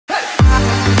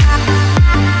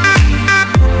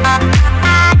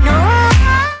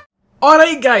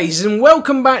Alright guys, and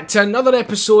welcome back to another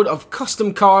episode of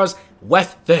Custom Cars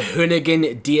with the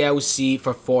Hoonicorn DLC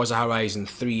for Forza Horizon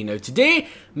 3. Now today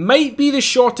might be the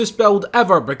shortest build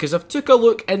ever because I've took a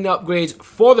look in the upgrades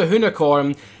for the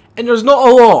Hoonicorn and there's not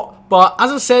a lot. But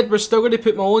as I said, we're still going to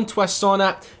put my own twists on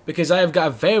it because I have got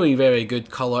a very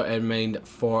good colour in mind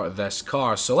for this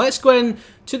car. So let's go in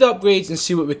to the upgrades and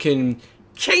see what we can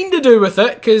kind of do with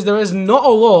it because there is not a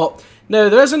lot. Now,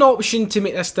 there is an option to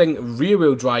make this thing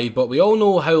rear-wheel drive, but we all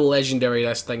know how legendary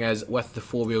this thing is with the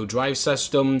four-wheel drive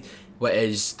system,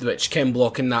 which Ken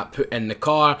Block and that put in the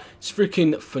car. It's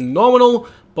freaking phenomenal,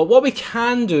 but what we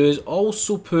can do is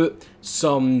also put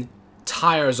some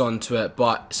tyres onto it,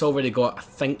 but it's already got, I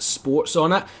think, sports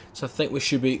on it, so I think we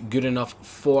should be good enough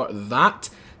for that.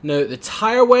 Now, the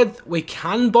tyre width, we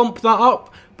can bump that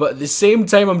up, but at the same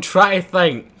time, I'm trying to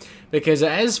think, because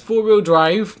it is four-wheel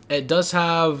drive, it does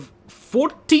have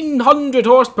 1400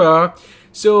 horsepower,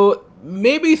 so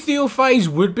maybe 305s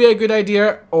would be a good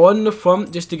idea on the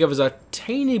front just to give us a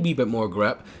tiny wee bit more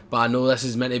grip. But I know this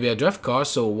is meant to be a drift car,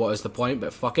 so what is the point?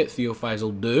 But fuck it, 305s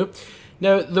will do.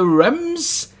 Now the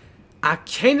rims, I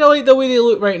kind of like the way they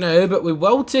look right now, but we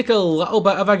will take a little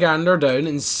bit of a gander down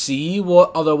and see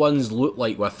what other ones look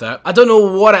like with it. I don't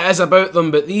know what it is about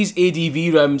them, but these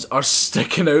ADV rims are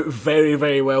sticking out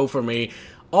very well for me.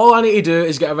 All I need to do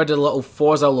is get rid of the little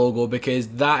Forza logo because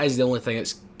that is the only thing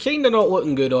that's kind of not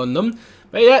looking good on them.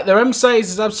 But yeah, the rim size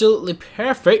is absolutely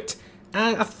perfect.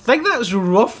 And I think that's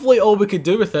roughly all we could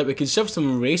do with it. We could shove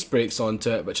some race brakes onto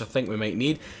it, which I think we might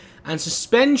need. And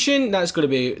suspension, that's going to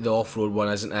be the off-road one,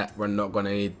 isn't it? We're not going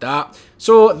to need that.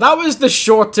 So that was the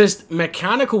shortest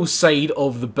mechanical side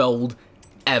of the build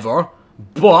ever.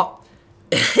 But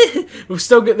we've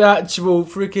still got the actual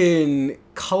freaking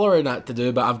colour in that to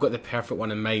do, but I've got the perfect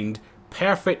one in mind.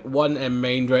 Perfect one in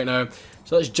mind right now.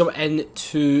 So let's jump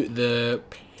into the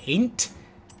paint.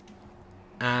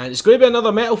 And it's going to be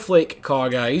another Metal Flake car,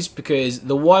 guys, because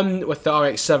the one with the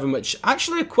RX-7, which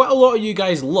actually quite a lot of you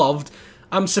guys loved,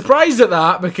 I'm surprised at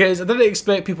that because I didn't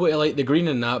expect people to like the green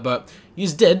in that, but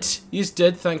yous did. Yous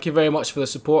did. Thank you very much for the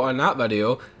support on that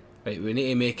video. Right, we need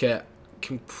to make it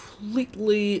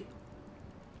completely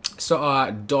sort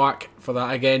of dark for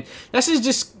that again. This is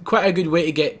just quite a good way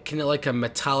to get kind of like a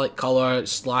metallic colour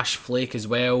slash flake as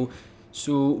well.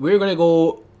 So we're going to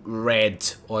go red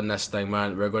on this thing,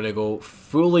 man. We're going to go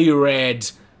fully red.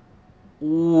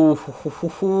 Ooh,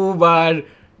 man.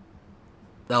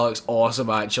 That looks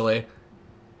awesome, actually.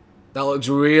 That looks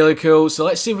really cool. So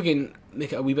let's see if we can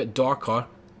make it a wee bit darker.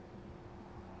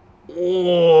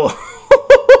 Oh,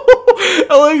 it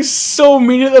looks so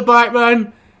mean at the back,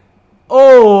 man.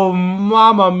 Oh,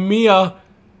 mamma mia.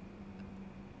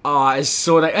 Ah, it's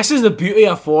so nice. This is the beauty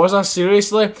of Forza,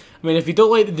 seriously. I mean, if you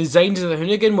don't like the designs of the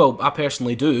Hoonicorn, well, I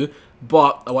personally do.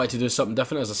 But I wanted to do something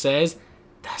different, as I says.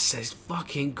 This is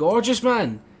fucking gorgeous,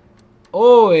 man.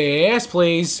 Oh, yes,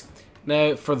 please.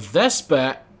 Now, for this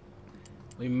bit,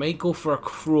 we might go for a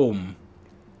chrome.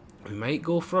 We might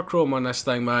go for a chrome on this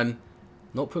thing, man.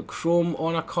 Not put chrome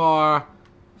on a car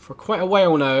for quite a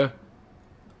while now.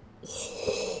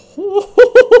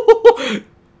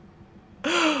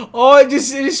 Oh, it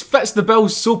just fits the bill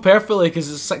so perfectly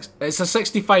because it's a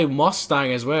 65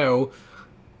 Mustang as well.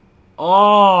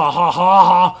 Oh, ha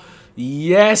ha.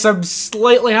 Yes, I'm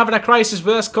slightly having a crisis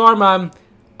with this car, man.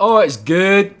 Oh, it's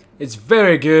good. It's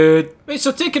very good. Right,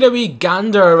 so taking a wee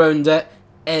gander around it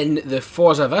in the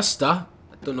Forza Vista.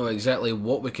 I don't know exactly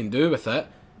what we can do with it.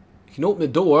 We can open the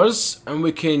doors and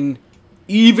we can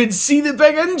even see the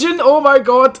big engine. Oh my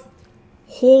god.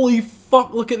 Holy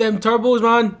fuck, look at them turbos,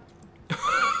 man.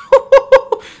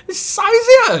 The size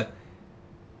of it.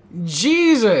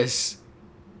 Jesus.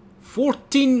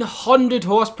 1400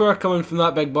 horsepower coming from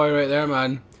that big boy right there,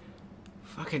 man.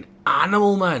 Fucking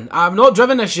animal, man. I have not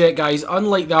driven this yet, guys.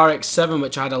 Unlike the RX-7,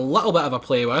 which I had a little bit of a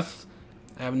play with.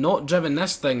 I have not driven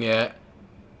this thing yet.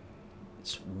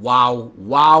 It's wow.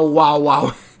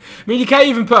 I mean, you can't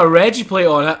even put a regi plate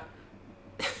on it.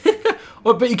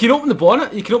 Oh, but you can open the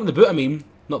bonnet. You can open the boot, I mean.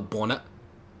 Not bonnet.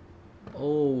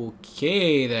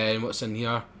 Okay, then. What's in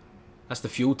here? That's the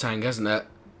fuel tank, isn't it?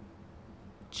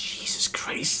 Jesus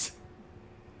Christ.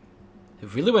 They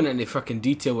really went into fucking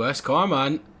detail with this car,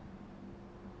 man.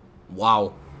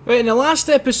 Wow. Right, in the last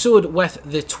episode with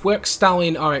the Twerk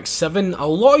Stallion RX-7, a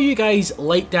lot of you guys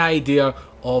liked the idea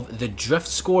of the Drift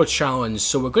Score Challenge.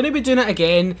 So we're going to be doing it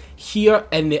again here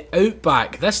in the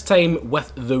Outback, this time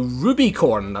with the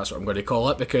Rubicorn. That's what I'm going to call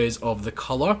it because of the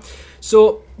colour.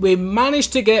 So we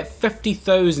managed to get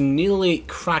 50,000, nearly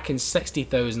cracking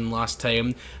 60,000 last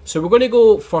time. So we're going to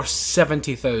go for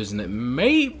 70,000. It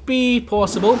might be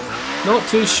possible, not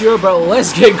too sure, but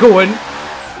let's get going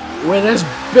with this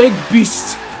big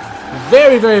beast.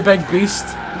 Very, very big beast.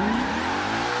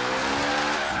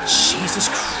 Jesus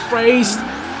Christ.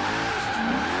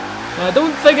 I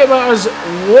don't think it matters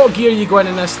what gear you go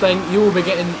in this thing, you will be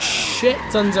getting shit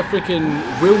tons of freaking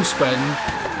wheel spin.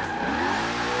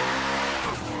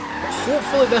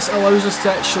 Hopefully this allows us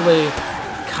to actually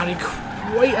carry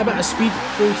quite a bit of speed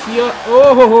through here.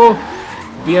 Oh ho ho!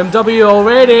 BMW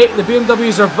already, the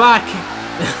BMWs are back.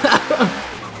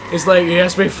 It's like,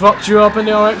 yes, we fucked you up in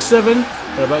the RX-7,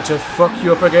 we're about to fuck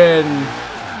you up again,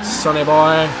 sonny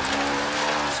boy.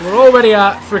 So we're already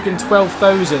at freaking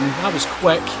 12,000, that was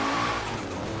quick.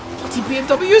 Bloody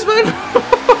BMWs, man!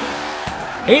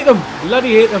 Hate them,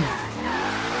 bloody hate them.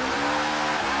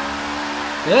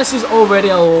 This is already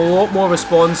a lot more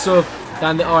responsive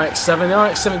than the RX-7. The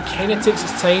RX-7 kind of takes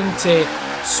its time to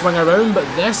swing around, but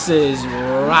this is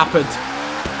rapid.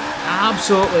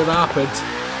 Absolutely rapid.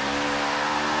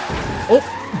 Oh,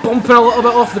 bumping a little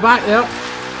bit off the back there.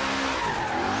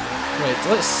 Right,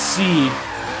 let's see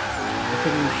if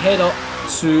we can head up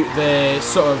to the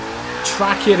sort of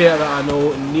track area that I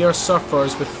know near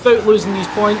surfers without losing these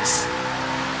points.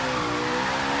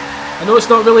 I know it's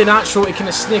not really natural to kind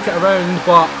of snake it around,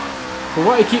 but if we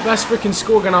want to keep this freaking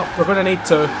score going up, we're going to need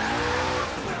to. Look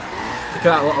at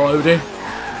that little Audi.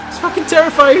 He's fucking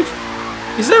terrified.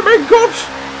 He's there, my god!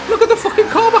 Look at the fucking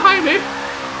car behind me!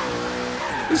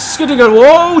 He's skidding going,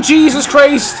 whoa, Jesus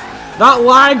Christ! That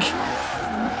lag!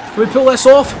 Can we pull this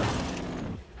off?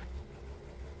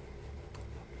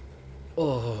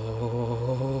 Oh.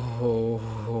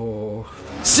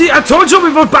 See, I told you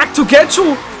we were back to get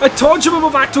you! I told you we were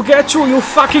back to get you, you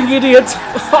fucking idiot!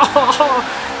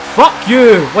 Fuck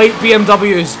you, white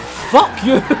BMWs! Fuck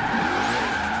you!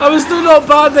 I was still not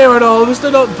bad there at all, I was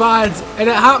still not bad. And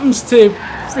it happens to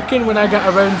freaking when I get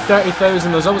around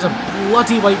 30,000, there's always a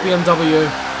bloody white BMW.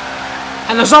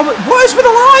 And there's always, what is with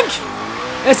the lag?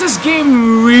 Is this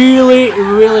game really,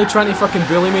 really trying to fucking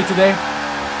bully me today?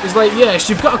 It's like, yes,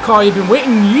 you've got a car, you've been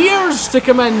waiting years to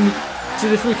come in to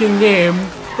the freaking game,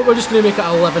 but we're just going to make it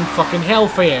a living fucking hell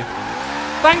for you.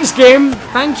 Thanks, game.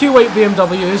 Thank you, white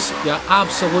BMWs. You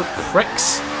absolute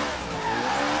pricks.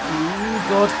 Oh,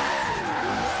 God.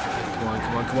 Come on,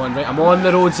 come on, come on. Right, I'm on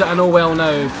the roads that I know well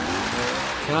now.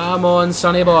 Come on,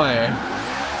 sonny boy.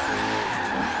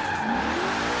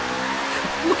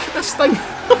 Look at this thing.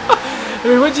 I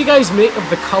mean, what do you guys make of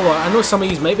the colour? I know some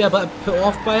of you might be a bit put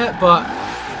off by it, but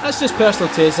that's just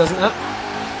personal taste, isn't it?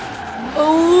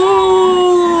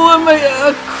 Oh, I might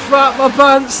have crap my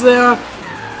pants there.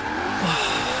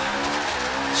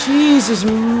 Jesus,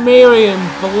 Mary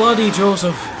and bloody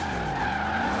Joseph.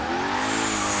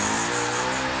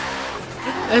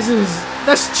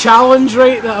 This challenge,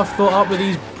 right, that I've thought up with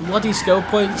these bloody skill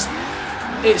points,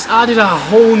 it's added a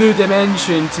whole new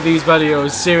dimension to these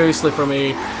videos, seriously, for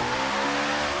me.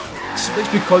 It just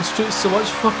makes me concentrate so much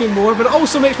fucking more, but it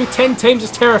also makes me 10 times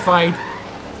as terrified.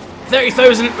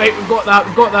 30,000, right, we've got that,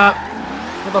 we've got that.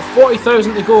 Another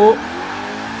 40,000 to go.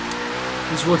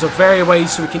 These roads are very wide,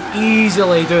 so we can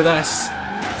easily do this.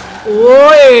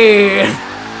 Oi!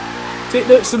 Take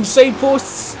out some side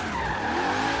posts.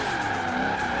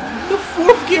 The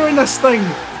fourth gear in this thing.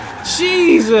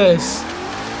 Jesus!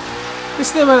 This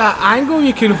is the amount of angle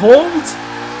you can hold.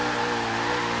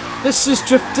 This is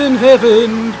drifting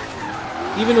heaven.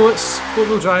 Even though it's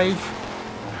four-wheel drive.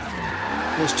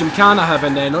 Well, it's Gymkhana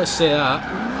heaven then, let's say that.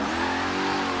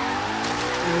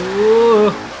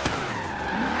 Oh.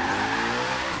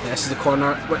 This is the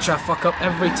corner which I fuck up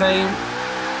every time.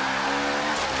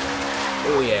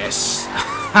 Oh yes.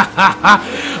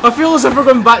 I feel as if we're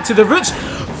going back to the roots.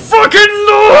 Fucking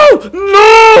no!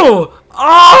 No!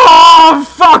 Oh,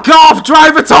 fuck off,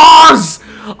 drivatars!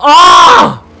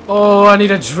 Ah! Oh, I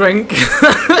need a drink.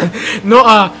 Not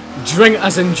a drink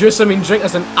as in juice, I mean drink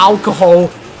as in alcohol.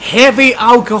 Heavy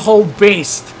alcohol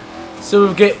based. So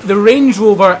we've got the Range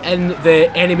Rover in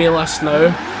the enemy list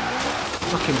now.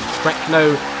 Fucking prick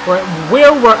now.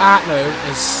 Where we're at now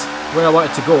is where I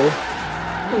wanted to go.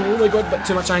 Oh my god, but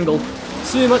too much angle.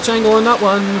 Too much angle on that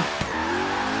one.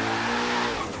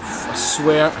 I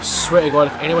swear to god,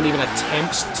 if anyone even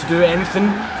attempts to do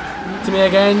anything to me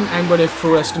again, I'm going to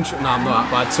throw this control. Nah, I'm not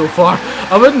that bad so far.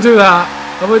 I wouldn't do that.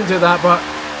 I wouldn't do that, but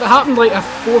if it happened like a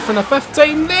fourth and a fifth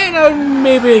time, then I'd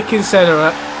maybe consider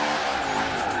it.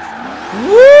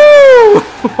 Woo!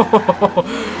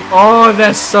 Oh,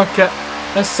 this circuit.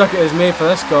 This circuit is made for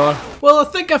this car. Well, I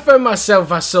think I found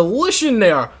myself a solution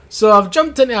there. So I've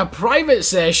jumped into a private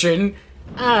session,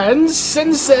 and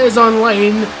since it is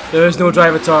online, there is no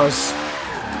driver tours.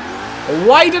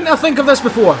 Why didn't I think of this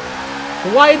before?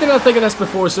 Why didn't I think of this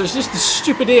before? So it's just the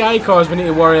stupid AI cars we need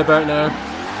to worry about now.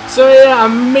 So yeah, I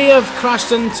may have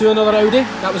crashed into another Audi.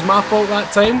 That was my fault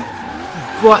that time.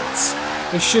 But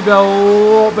we should be a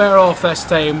lot better off this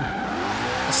time.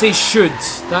 I say should.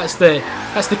 That's the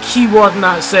key word in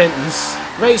that sentence.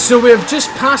 Right, so we've just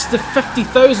passed the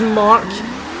 50,000 mark.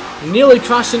 Nearly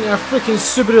crashed into our freaking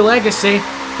Subaru Legacy,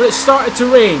 but it started to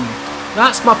rain.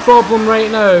 That's my problem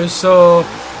right now, so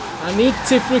I need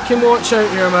to freaking watch out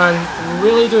here, man. I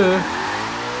really do.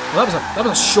 Well, that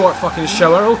was a short fucking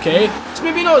shower. Okay, it's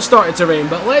maybe not started to rain,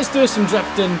 but let's do some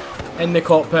drifting in the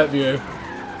cockpit view.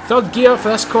 Third gear for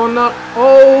this corner,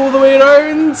 all the way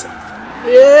around.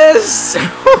 Yes!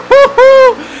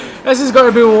 This is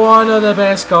going to be one of the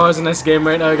best cars in this game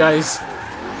right now, guys.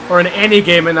 Or in any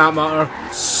game in that matter.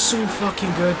 So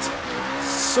fucking good.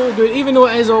 So good. Even though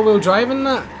it is all-wheel drive in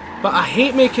that. But I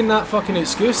hate making that fucking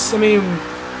excuse. I mean,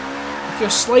 if you're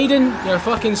sliding, you're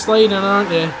fucking sliding,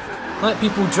 aren't you? Let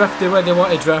people drift the way they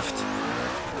want to drift.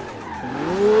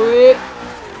 Wait.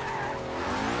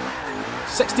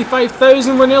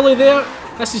 65,000, we're nearly there.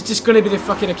 This is just going to be the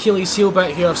fucking Achilles heel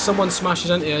bit here if someone smashes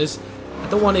into us. I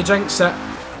don't want to jinx it.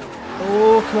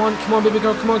 Oh, come on, baby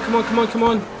girl, come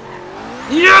on.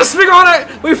 Yes, we got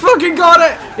it! We fucking got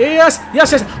it! Yes,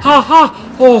 ha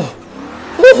ha! Oh,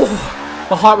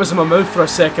 my heart was in my mouth for a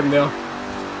second there.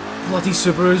 Bloody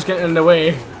Subaru's getting in the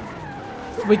way.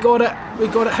 We got it.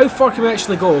 How far can we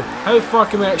actually go?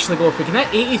 If we can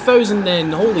hit 80,000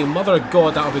 then, holy mother of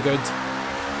God, that'll be good.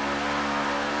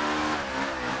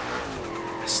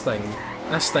 This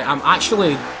thing, I'm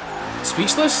actually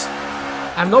speechless.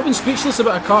 I've not been speechless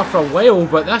about a car for a while,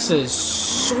 but this is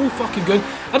so fucking good.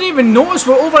 I didn't even notice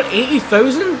we're over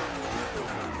 80,000.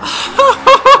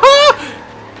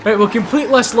 Right, we'll complete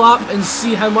this lap and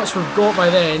see how much we've got by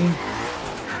then.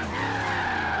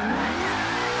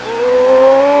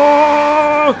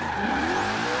 Oh!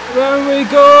 Round we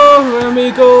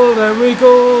go.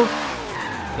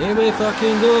 Here we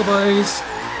fucking go, boys.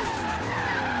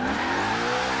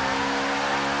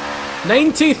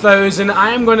 90,000, I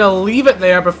am going to leave it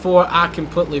there before I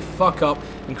completely fuck up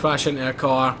and crash into a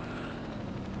car.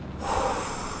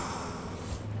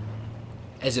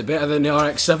 Is it better than the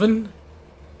RX-7?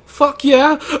 Fuck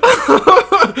yeah!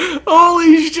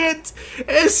 Holy shit!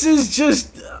 This is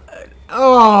just...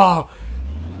 Oh!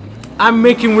 I'm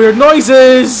making weird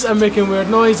noises! I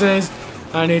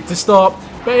need to stop.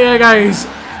 But yeah, guys,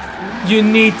 you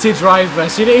need to drive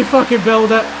this. You need to fucking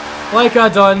build it like I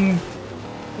done.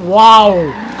 Wow!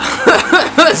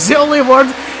 That's the only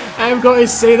word I've got to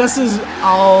say. This is a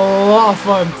lot of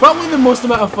fun. Probably the most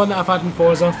amount of fun that I've had in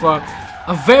Forza for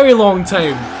a very long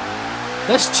time.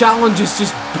 This challenge has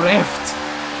just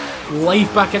breathed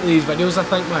life back into these videos, I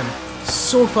think, man.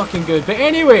 So fucking good. But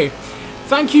anyway,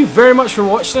 thank you very much for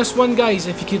watching this one, guys.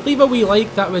 If you could leave a wee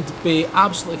like, that would be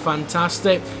absolutely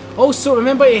fantastic. Also,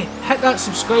 remember to hit that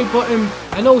subscribe button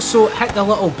and also hit the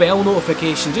little bell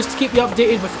notification just to keep you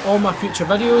updated with all my future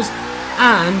videos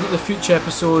and the future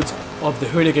episodes of the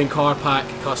Hoonigan Car Pack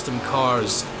Custom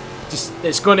Cars.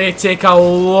 It's going to take a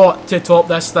lot to top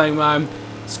this thing, man.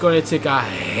 It's going to take a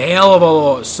hell of a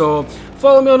lot. So,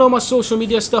 follow me on all my social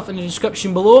media stuff in the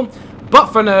description below. But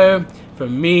for now,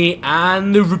 from me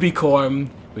and the Hoonicorn,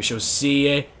 we shall see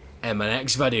you in my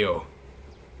next video.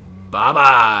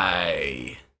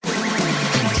 Bye-bye.